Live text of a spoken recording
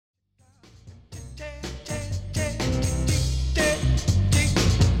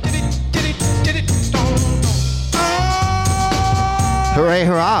Hey,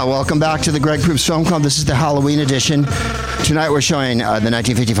 hurrah. Welcome back to the Greg Proops Film Club. This is the Halloween edition. Tonight we're showing the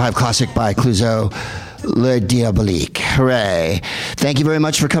 1955 classic by Clouzot, Le Diabolique. Hooray. Thank you very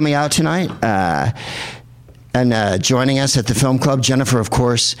much for coming out tonight. And joining us at the film club, Jennifer, of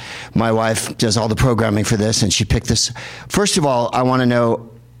course, my wife, does all the programming for this, and she picked this. First of all, I want to know,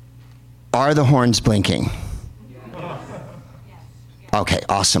 are the horns blinking? Okay,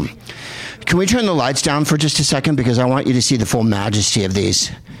 awesome. Can we turn the lights down for just a second? Because I want you to see the full majesty of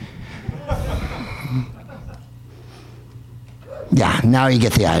these. Yeah, now you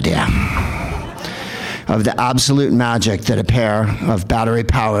get the idea of the absolute magic that a pair of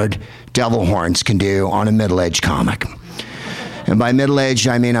battery-powered devil horns can do on a middle-aged comic. And by middle-aged,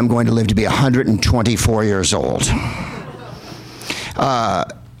 I mean I'm going to live to be 124 years old.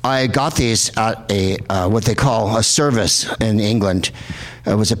 I got these at a what they call a service in England.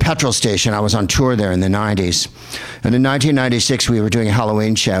 It was a petrol station. I was on tour there in the 90s. And in 1996, we were doing a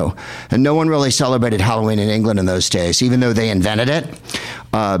Halloween show. And no one really celebrated Halloween in England in those days, even though they invented it,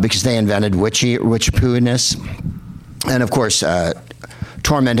 because they invented witch poo-ness. And, of course,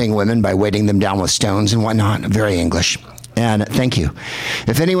 tormenting women by weighting them down with stones and whatnot. Very English. And thank you.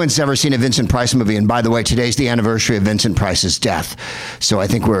 If anyone's ever seen a Vincent Price movie, and by the way, today's the anniversary of Vincent Price's death, so I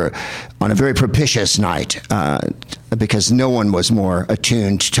think we're on a very propitious night, because no one was more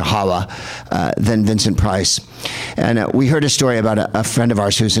attuned to Hawa than Vincent Price. And we heard a story about a friend of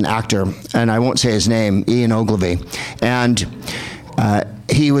ours who's an actor, and I won't say his name, Ian Ogilvy, and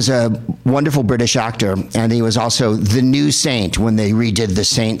he was a wonderful British actor, and he was also the new Saint when they redid the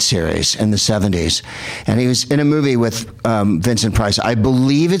Saint series in the 70s. And he was in a movie with Vincent Price. I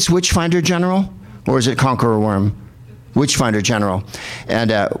believe it's Witchfinder General, or is it Conqueror Worm? Witchfinder General.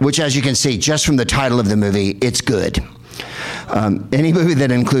 And which, as you can see, just from the title of the movie, it's good. Any movie that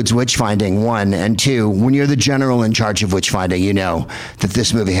includes witch-finding, 1, and 2, when you're the general in charge of witch-finding, you know that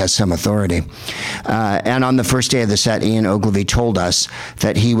this movie has some authority. And on the first day of the set, Ian Ogilvy told us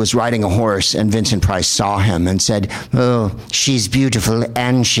that he was riding a horse, and Vincent Price saw him and said, "Oh, she's beautiful,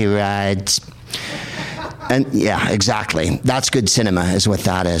 and she rides." And yeah, exactly. That's good cinema, is what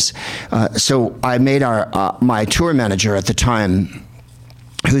that is. So I made my tour manager at the time,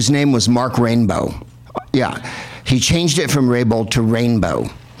 whose name was Mark Rainbow. Yeah. He changed it from Raybold to Rainbow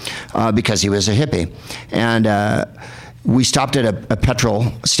because he was a hippie. And we stopped at a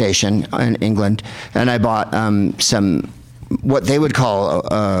petrol station in England, and I bought some, what we would call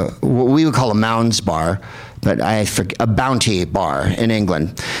a Mounds bar, but a Bounty bar in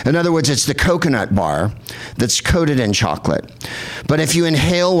England. In other words, it's the coconut bar that's coated in chocolate. But if you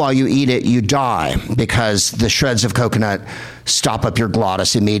inhale while you eat it, you die because the shreds of coconut stop up your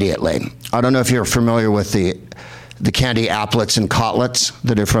glottis immediately. I don't know if you're familiar with the candy applets and cotlets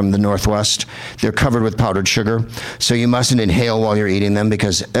that are from the Northwest. They're covered with powdered sugar, so you mustn't inhale while you're eating them,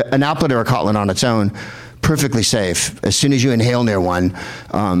 because an applet or a cotlet on its own, perfectly safe. As soon as you inhale near one,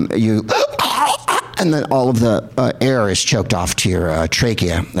 and then all of the air is choked off to your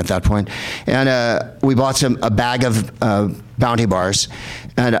trachea at that point. And we bought a bag of Bounty bars,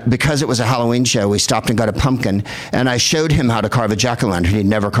 and because it was a Halloween show, we stopped and got a pumpkin, and I showed him how to carve a jack-o'-lantern. He'd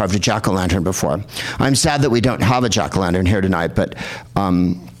never carved a jack-o'-lantern before. I'm sad that we don't have a jack-o'-lantern here tonight, but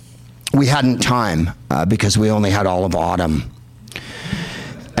we hadn't time because we only had all of autumn.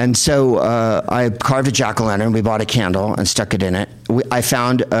 And so I carved a jack-o'-lantern, we bought a candle and stuck it in it. I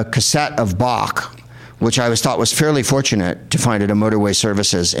found a cassette of Bach, which I thought was fairly fortunate to find at a Motorway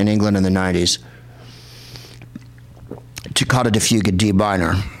Services in England in the 90s. Toccata di Fuga D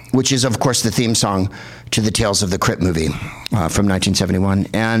minor, which is, of course, the theme song to the Tales of the Crypt movie from 1971.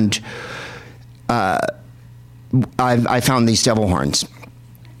 And I found these devil horns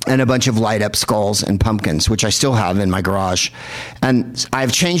and a bunch of light-up skulls and pumpkins, which I still have in my garage. And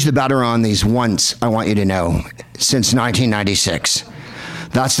I've changed the battery on these once, I want you to know, since 1996.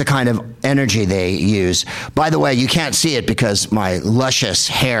 That's the kind of energy they use. By the way, you can't see it because my luscious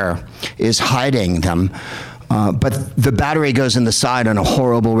hair is hiding them. But the battery goes in the side on a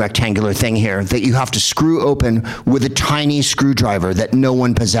horrible rectangular thing here that you have to screw open with a tiny screwdriver that no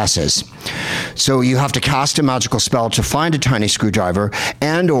one possesses. So you have to cast a magical spell to find a tiny screwdriver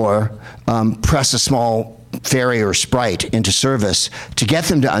and/or press a small fairy or sprite into service to get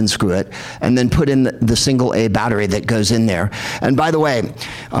them to unscrew it, and then put in the single A battery that goes in there. And by the way,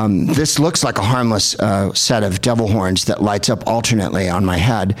 this looks like a harmless set of devil horns that lights up alternately on my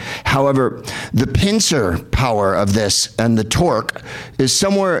head. However, the pincer power of this and the torque is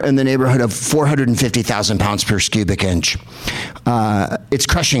somewhere in the neighborhood of 450,000 pounds per cubic inch. It's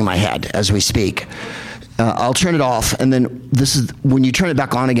crushing my head as we speak. I'll turn it off, and then this is when you turn it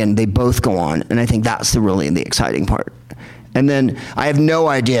back on again, they both go on, and I think that's the exciting part. And then I have no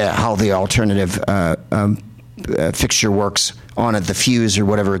idea how the alternative fixture works on it, the fuse or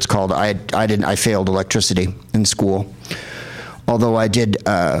whatever it's called. I failed electricity in school, although I did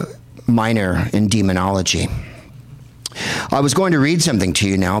minor in demonology. I was going to read something to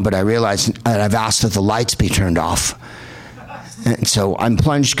you now, but I realized that I've asked that the lights be turned off. And so I'm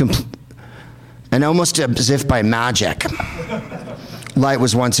plunged, and almost as if by magic, light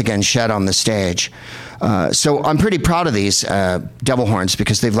was once again shed on the stage. So I'm pretty proud of these devil horns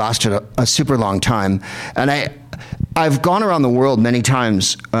because they've lasted a super long time. And I've gone around the world many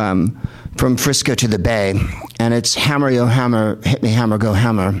times from Frisco to the Bay, and it's hammer, yo hammer, hit me hammer, go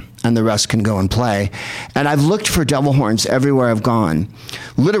hammer, and the rest can go and play. And I've looked for devil horns everywhere I've gone.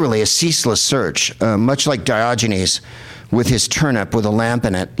 Literally a ceaseless search, much like Diogenes with his turnip with a lamp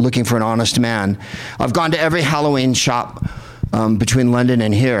in it, looking for an honest man. I've gone to every Halloween shop between London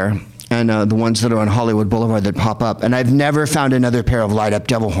and here, and the ones that are on Hollywood Boulevard that pop up, and I've never found another pair of light-up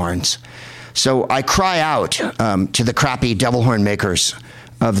devil horns. So I cry out to the crappy devil horn makers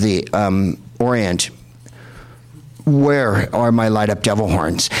of the Orient, where are my light-up devil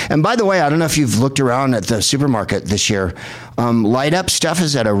horns? And by the way, I don't know if you've looked around at the supermarket this year. Light-up stuff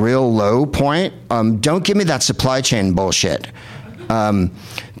is at a real low point. Don't give me that supply chain bullshit.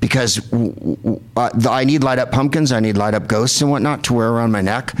 Because I need light-up pumpkins, I need light-up ghosts and whatnot to wear around my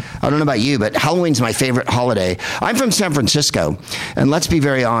neck. I don't know about you, but Halloween's my favorite holiday. I'm from San Francisco, and let's be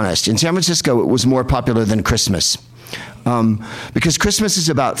very honest. In San Francisco, it was more popular than Christmas. Because Christmas is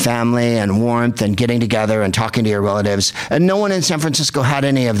about family and warmth and getting together and talking to your relatives, and no one in San Francisco had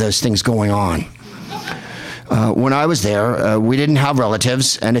any of those things going on. When I was there, we didn't have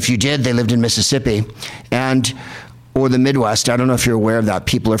relatives, and if you did, they lived in Mississippi or the Midwest. I don't know if you're aware of that.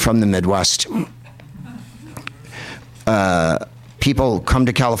 People are from the Midwest. People come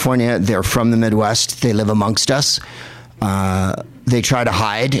to California, they're from the Midwest, they live amongst us. They try to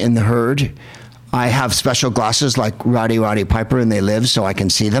hide in the herd. I have special glasses like Roddy Piper, and they live so I can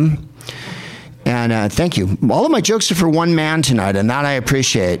see them. And thank you. All of my jokes are for one man tonight, and that I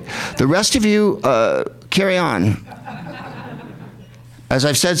appreciate. The rest of you, carry on. As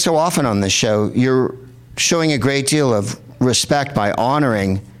I've said so often on this show, you're showing a great deal of respect by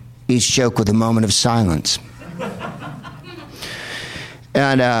honoring each joke with a moment of silence.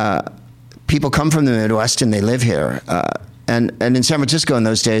 And people come from the Midwest and they live here. And in San Francisco in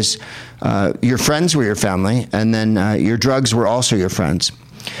those days, your friends were your family, and then your drugs were also your friends.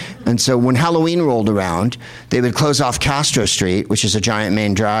 And so when Halloween rolled around, they would close off Castro Street, which is a giant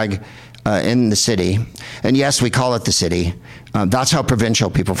main drag in the city. And yes, we call it the city. That's how provincial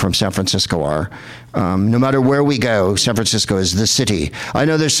people from San Francisco are. No matter where we go, San Francisco is the city. I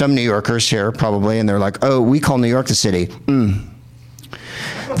know there's some New Yorkers here probably, and they're like, oh, we call New York the city.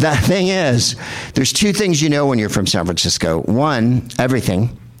 The thing is, there's two things you know when you're from San Francisco. One,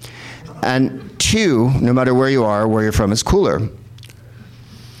 everything. And two, no matter where you are, where you're from, it's cooler.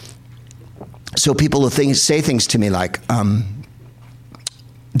 So people will say things to me like, don't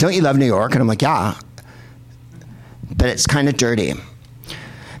you love New York? And I'm like, yeah, but it's kind of dirty.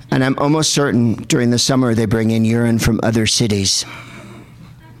 And I'm almost certain during the summer they bring in urine from other cities.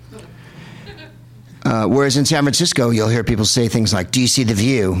 Whereas in San Francisco, you'll hear people say things like, do you see the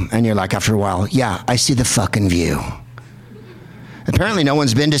view? And you're like, after a while, yeah, I see the fucking view. Apparently no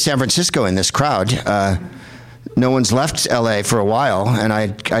one's been to San Francisco in this crowd. No one's left LA for a while, and I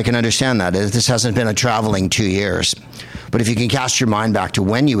can understand that. This hasn't been a traveling 2 years. But if you can cast your mind back to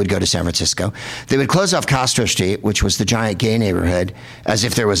when you would go to San Francisco, they would close off Castro Street, which was the giant gay neighborhood, as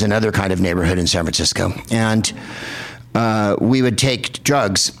if there was another kind of neighborhood in San Francisco. And we would take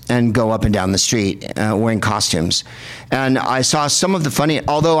drugs and go up and down the street wearing costumes. And I saw some of the funny,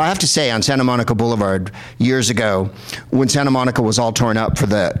 although I have to say on Santa Monica Boulevard years ago, when Santa Monica was all torn up for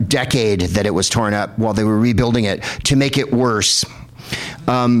the decade that it was torn up while they were rebuilding it to make it worse.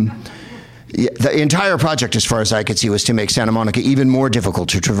 The entire project, as far as I could see, was to make Santa Monica even more difficult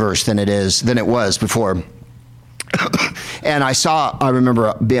to traverse than it was before. And I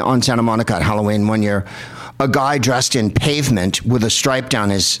remember on Santa Monica at Halloween one year, a guy dressed in pavement with a stripe down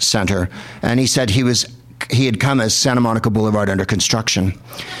his center, and he said he had come as Santa Monica Boulevard under construction.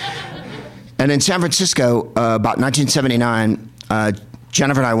 And in San Francisco, about 1979,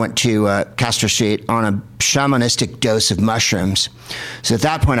 Jennifer and I went to Castro Street on a shamanistic dose of mushrooms. So at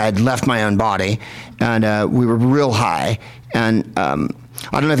that point, I had left my own body, and we were real high. And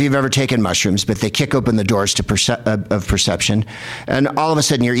I don't know if you've ever taken mushrooms, but they kick open the doors to of perception. And all of a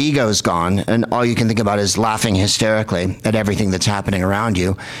sudden, your ego is gone, and all you can think about is laughing hysterically at everything that's happening around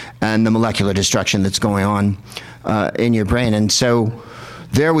you and the molecular destruction that's going on in your brain. And so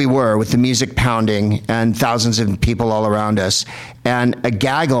there we were with the music pounding and thousands of people all around us, and a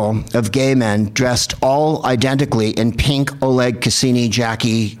gaggle of gay men dressed all identically in pink Oleg Cassini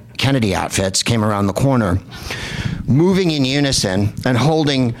Jackie Kennedy outfits came around the corner, moving in unison and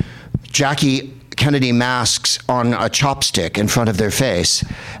holding Jackie Kennedy masks on a chopstick in front of their face,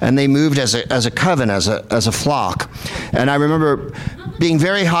 and they moved as a coven, as a flock. And I remember being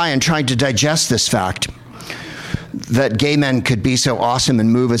very high and trying to digest this fact that gay men could be so awesome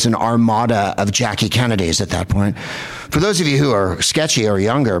and move as an armada of Jackie Kennedys at that point. For those of you who are sketchy or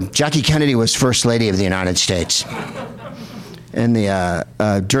younger, Jackie Kennedy was First Lady of the United States in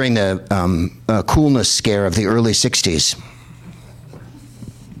during the coolness scare of the early 60s.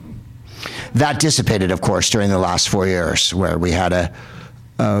 That dissipated, of course, during the last 4 years, where we had a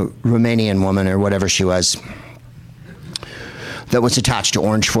Romanian woman, or whatever she was, that was attached to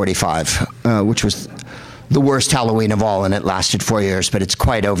Orange 45, which was the worst Halloween of all, and it lasted 4 years, but it's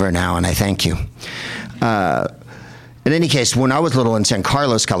quite over now, and I thank you. In any case, when I was little in San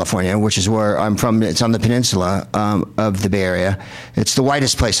Carlos, California, which is where I'm from, it's on the peninsula of the Bay Area. It's the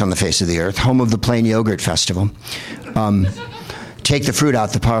whitest place on the face of the earth, home of the Plain Yogurt Festival. Take the fruit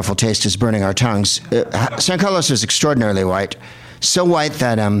out, the powerful taste is burning our tongues. San Carlos is extraordinarily white, so white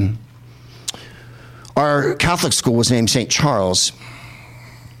that our Catholic school was named St. Charles.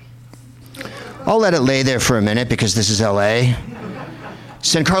 I'll let it lay there for a minute because this is LA.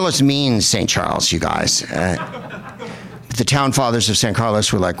 San Carlos means St. Charles, you guys. The town fathers of San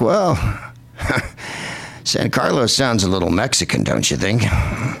Carlos were like, well, San Carlos sounds a little Mexican, don't you think?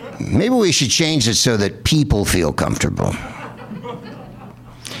 Maybe we should change it so that people feel comfortable.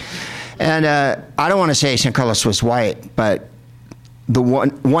 And I don't want to say San Carlos was white, but the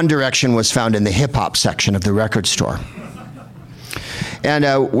One Direction was found in the hip-hop section of the record store. And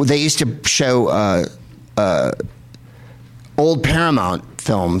they used to show old Paramount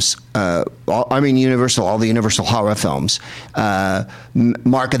films, Universal, all the Universal horror films,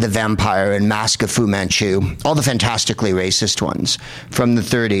 Mark of the Vampire and Mask of Fu Manchu, all the fantastically racist ones from the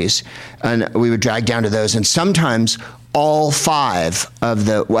 30s. And we would drag down to those, and sometimes all 5 of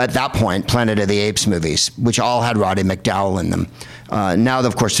the, at that point, Planet of the Apes movies, which all had Roddy McDowall in them. Now,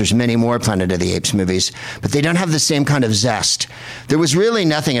 of course, there's many more Planet of the Apes movies, but they don't have the same kind of zest. There was really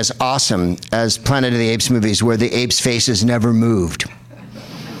nothing as awesome as Planet of the Apes movies where the apes' faces never moved.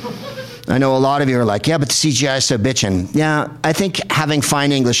 I know a lot of you are like, yeah, but the CGI is so bitchin'. Yeah, I think having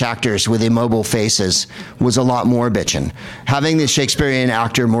fine English actors with immobile faces was a lot more bitchin'. Having the Shakespearean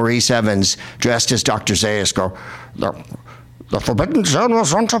actor Maurice Evans dressed as Dr. Zaius go, the forbidden zone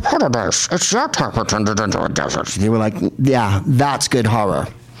was once a paradise. It's your type of turned it into a desert. They were like, yeah, that's good horror.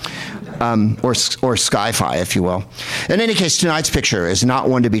 Or sci-fi, if you will. In any case, tonight's picture is not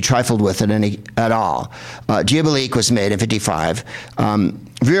one to be trifled with at all. Diabolique was made in 1955.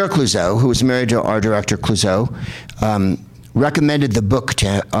 Vera Clouzot, who was married to our director Clouzot, recommended the book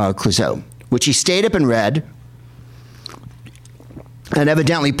to Clouzot, which he stayed up and read, and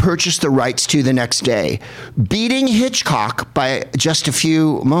evidently purchased the rights to the next day, beating Hitchcock by just a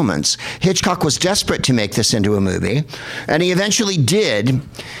few moments. Hitchcock was desperate to make this into a movie, and he eventually did,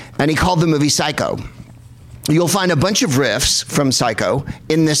 and he called the movie Psycho. You'll find a bunch of riffs from Psycho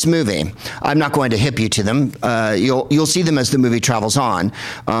in this movie. I'm not going to hip you to them. You'll see them as the movie travels on.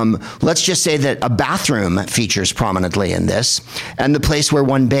 Let's just say that a bathroom features prominently in this, and the place where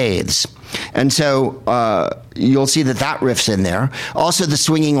one bathes. And so you'll see that riff's in there. Also, the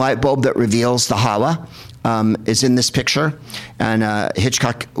swinging light bulb that reveals the Hawa is in this picture, and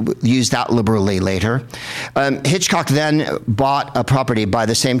Hitchcock used that liberally later. Hitchcock then bought a property by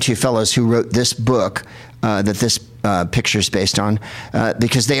the same two fellows who wrote this book that this picture's based on,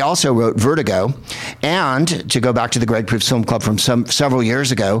 because they also wrote Vertigo, and, to go back to the Greg Proops Film Club from several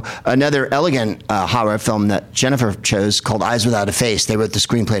years ago, another elegant horror film that Jennifer chose called Eyes Without a Face. They wrote the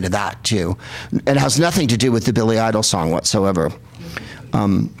screenplay to that, too. It has nothing to do with the Billy Idol song whatsoever.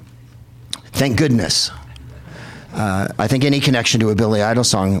 Thank goodness. I think any connection to a Billy Idol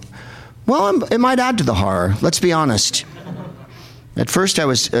song, well, it might add to the horror. Let's be honest. At first I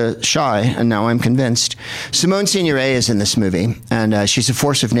was shy, and now I'm convinced. Simone Signoret is in this movie, and she's a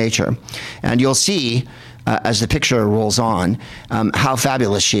force of nature. And you'll see, as the picture rolls on, how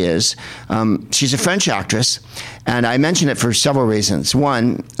fabulous she is. She's a French actress, and I mention it for several reasons.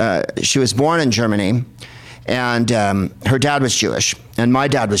 One, she was born in Germany, and her dad was Jewish, and my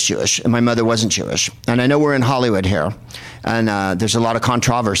dad was Jewish, and my mother wasn't Jewish. And I know we're in Hollywood here, and there's a lot of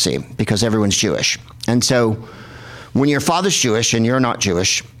controversy because everyone's Jewish. And so when your father's Jewish and you're not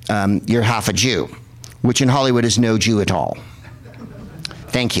Jewish, you're half a Jew, which in Hollywood is no Jew at all.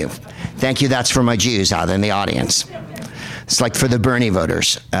 Thank you. Thank you, that's for my Jews out in the audience. It's like for the Bernie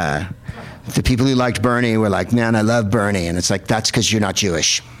voters. The people who liked Bernie were like, man, I love Bernie. And it's like, that's because you're not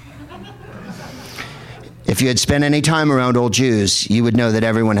Jewish. If you had spent any time around old Jews, you would know that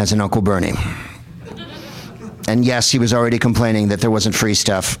everyone has an Uncle Bernie. And yes, he was already complaining that there wasn't free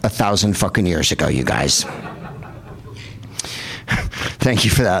stuff 1,000 fucking years ago, you guys. Thank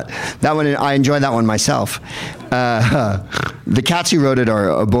you for that. That one, I enjoyed that one myself. The cats who wrote it are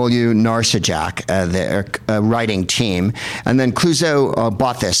Abolu Narsajak, their writing team. And then Clouzot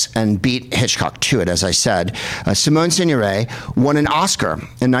bought this and beat Hitchcock to it, as I said. Simone Signoret won an Oscar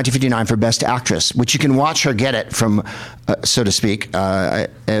in 1959 for Best Actress, which you can watch her get it from, so to speak.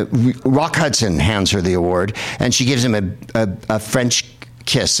 Rock Hudson hands her the award, and she gives him a French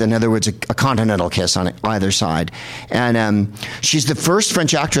kiss, in other words, a continental kiss on either side. And she's the first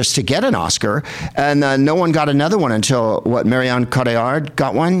French actress to get an Oscar, and no one got another one until, Marianne Cotillard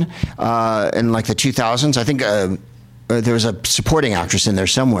got one in like the 2000s. I think there was a supporting actress in there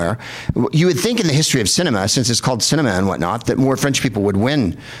somewhere. You would think in the history of cinema, since it's called cinema and whatnot, that more French people would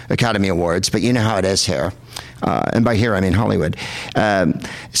win Academy Awards, but you know how it is here. And by here, I mean Hollywood.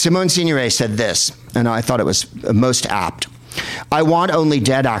 Simone Signoret said this, and I thought it was most apt. I want only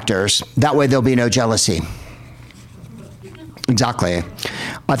dead actors. That way there'll be no jealousy. Exactly.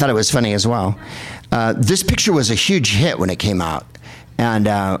 I thought it was funny as well. This picture was a huge hit when it came out and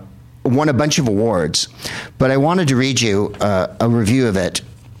won a bunch of awards. But I wanted to read you a review of it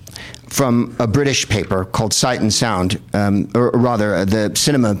from a British paper called Sight and Sound, or rather the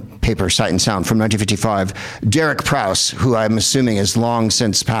cinema paper Sight and Sound from 1955. Derek Prowse, who I'm assuming is long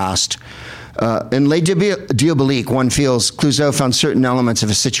since passed, in Les Diaboliques, one feels Clouzot found certain elements of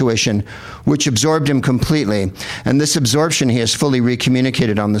a situation which absorbed him completely, and this absorption he has fully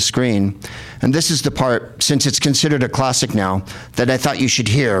recommunicated on the screen. And this is the part, since it's considered a classic now, that I thought you should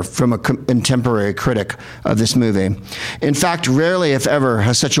hear from a contemporary critic of this movie. In fact, rarely, if ever,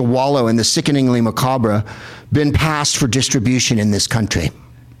 has such a wallow in the sickeningly macabre been passed for distribution in this country.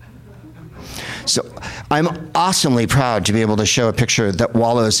 So I'm awesomely proud to be able to show a picture that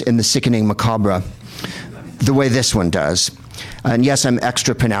wallows in the sickening macabre the way this one does. And yes, I'm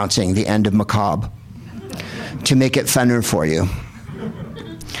extra pronouncing the end of macabre to make it funner for you.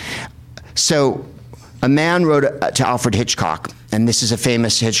 So a man wrote to Alfred Hitchcock, and this is a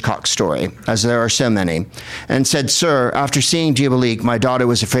famous Hitchcock story, as there are so many, and said, "Sir, after seeing Diabolique, my daughter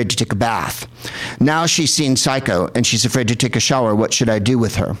was afraid to take a bath. Now she's seen Psycho, and she's afraid to take a shower. What should I do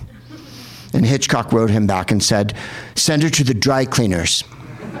with her?" And Hitchcock wrote him back and said, "Send her to the dry cleaners."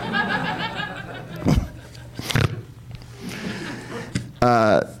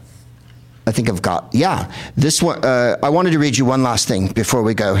 I think I've got, this one. I wanted to read you one last thing before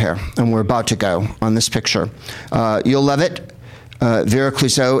we go here, and we're about to go on this picture. You'll love it. Vera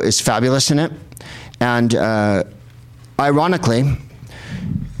Clouzot is fabulous in it. And ironically,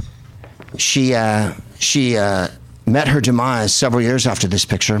 she met her demise several years after this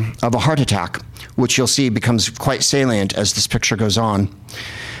picture of a heart attack, which you'll see becomes quite salient as this picture goes on.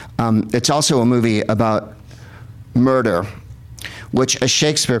 It's also a movie about murder, which, as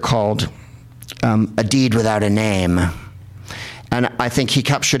Shakespeare called, a deed without a name. And I think he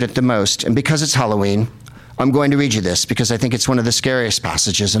captured it the most. And because it's Halloween, I'm going to read you this because I think it's one of the scariest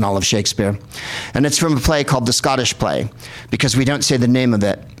passages in all of Shakespeare. And it's from a play called The Scottish Play, because we don't say the name of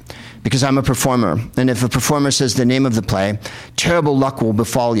it, because I'm a performer. And if a performer says the name of the play, terrible luck will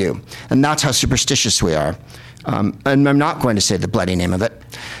befall you. And that's how superstitious we are. And I'm not going to say the bloody name of it.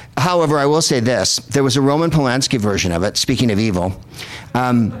 However, I will say this. There was a Roman Polanski version of it, speaking of evil,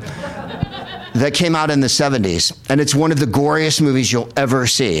 that came out in the 70s, and it's one of the goriest movies you'll ever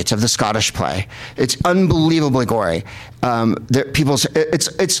see. It's of the Scottish Play. It's unbelievably gory.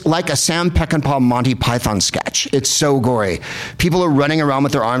 It's like a Sam Peckinpah Monty Python sketch. It's so gory. People are running around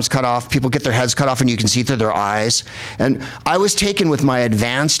with their arms cut off. People get their heads cut off, and you can see through their eyes. And I was taken with my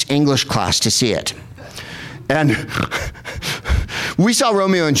advanced English class to see it. And we saw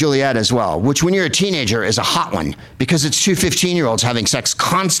Romeo and Juliet as well, which when you're a teenager is a hot one because it's two 15-year-olds having sex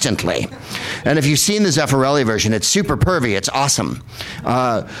constantly. And if you've seen the Zeffirelli version, it's super pervy. It's awesome.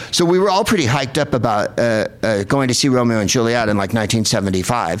 So we were all pretty hyped up about going to see Romeo and Juliet in like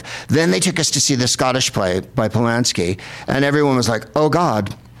 1975. Then they took us to see the Scottish Play by Polanski, and everyone was like, oh,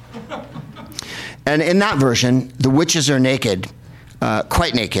 God. And in that version, the witches are naked,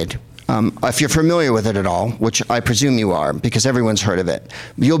 quite naked. If you're familiar with it at all, which I presume you are, because everyone's heard of it,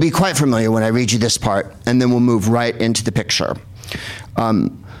 you'll be quite familiar when I read you this part, and then we'll move right into the picture.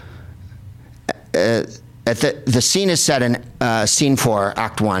 The scene is set in Scene 4,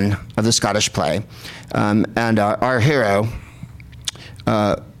 Act 1 of the Scottish Play, and our hero,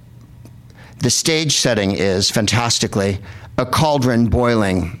 The stage setting is, fantastically, a cauldron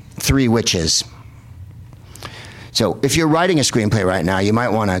boiling, 3 witches. So if you're writing a screenplay right now, you might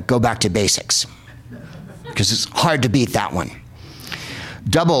want to go back to basics, because it's hard to beat that one.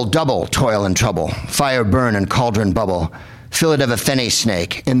 Double, double toil and trouble, fire burn and cauldron bubble, fillet of a fenny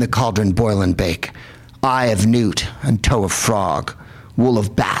snake, in the cauldron boil and bake, eye of newt and toe of frog, wool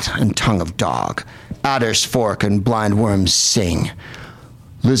of bat and tongue of dog, adder's fork and blind worms sing,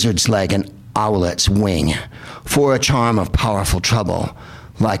 lizard's leg and owlet's wing, for a charm of powerful trouble,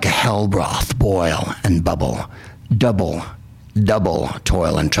 like a hell broth boil and bubble, double, double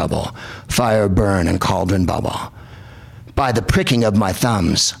toil and trouble, fire burn and cauldron bubble. By the pricking of my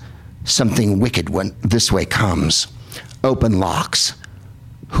thumbs, something wicked when this way comes. Open locks,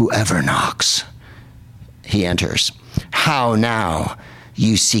 whoever knocks. He enters. How now,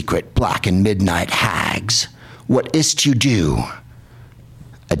 you secret black and midnight hags? What is't you do?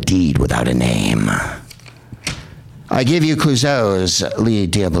 A deed without a name. I give you Clouseau's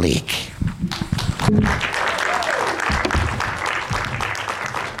Lit Diabolique.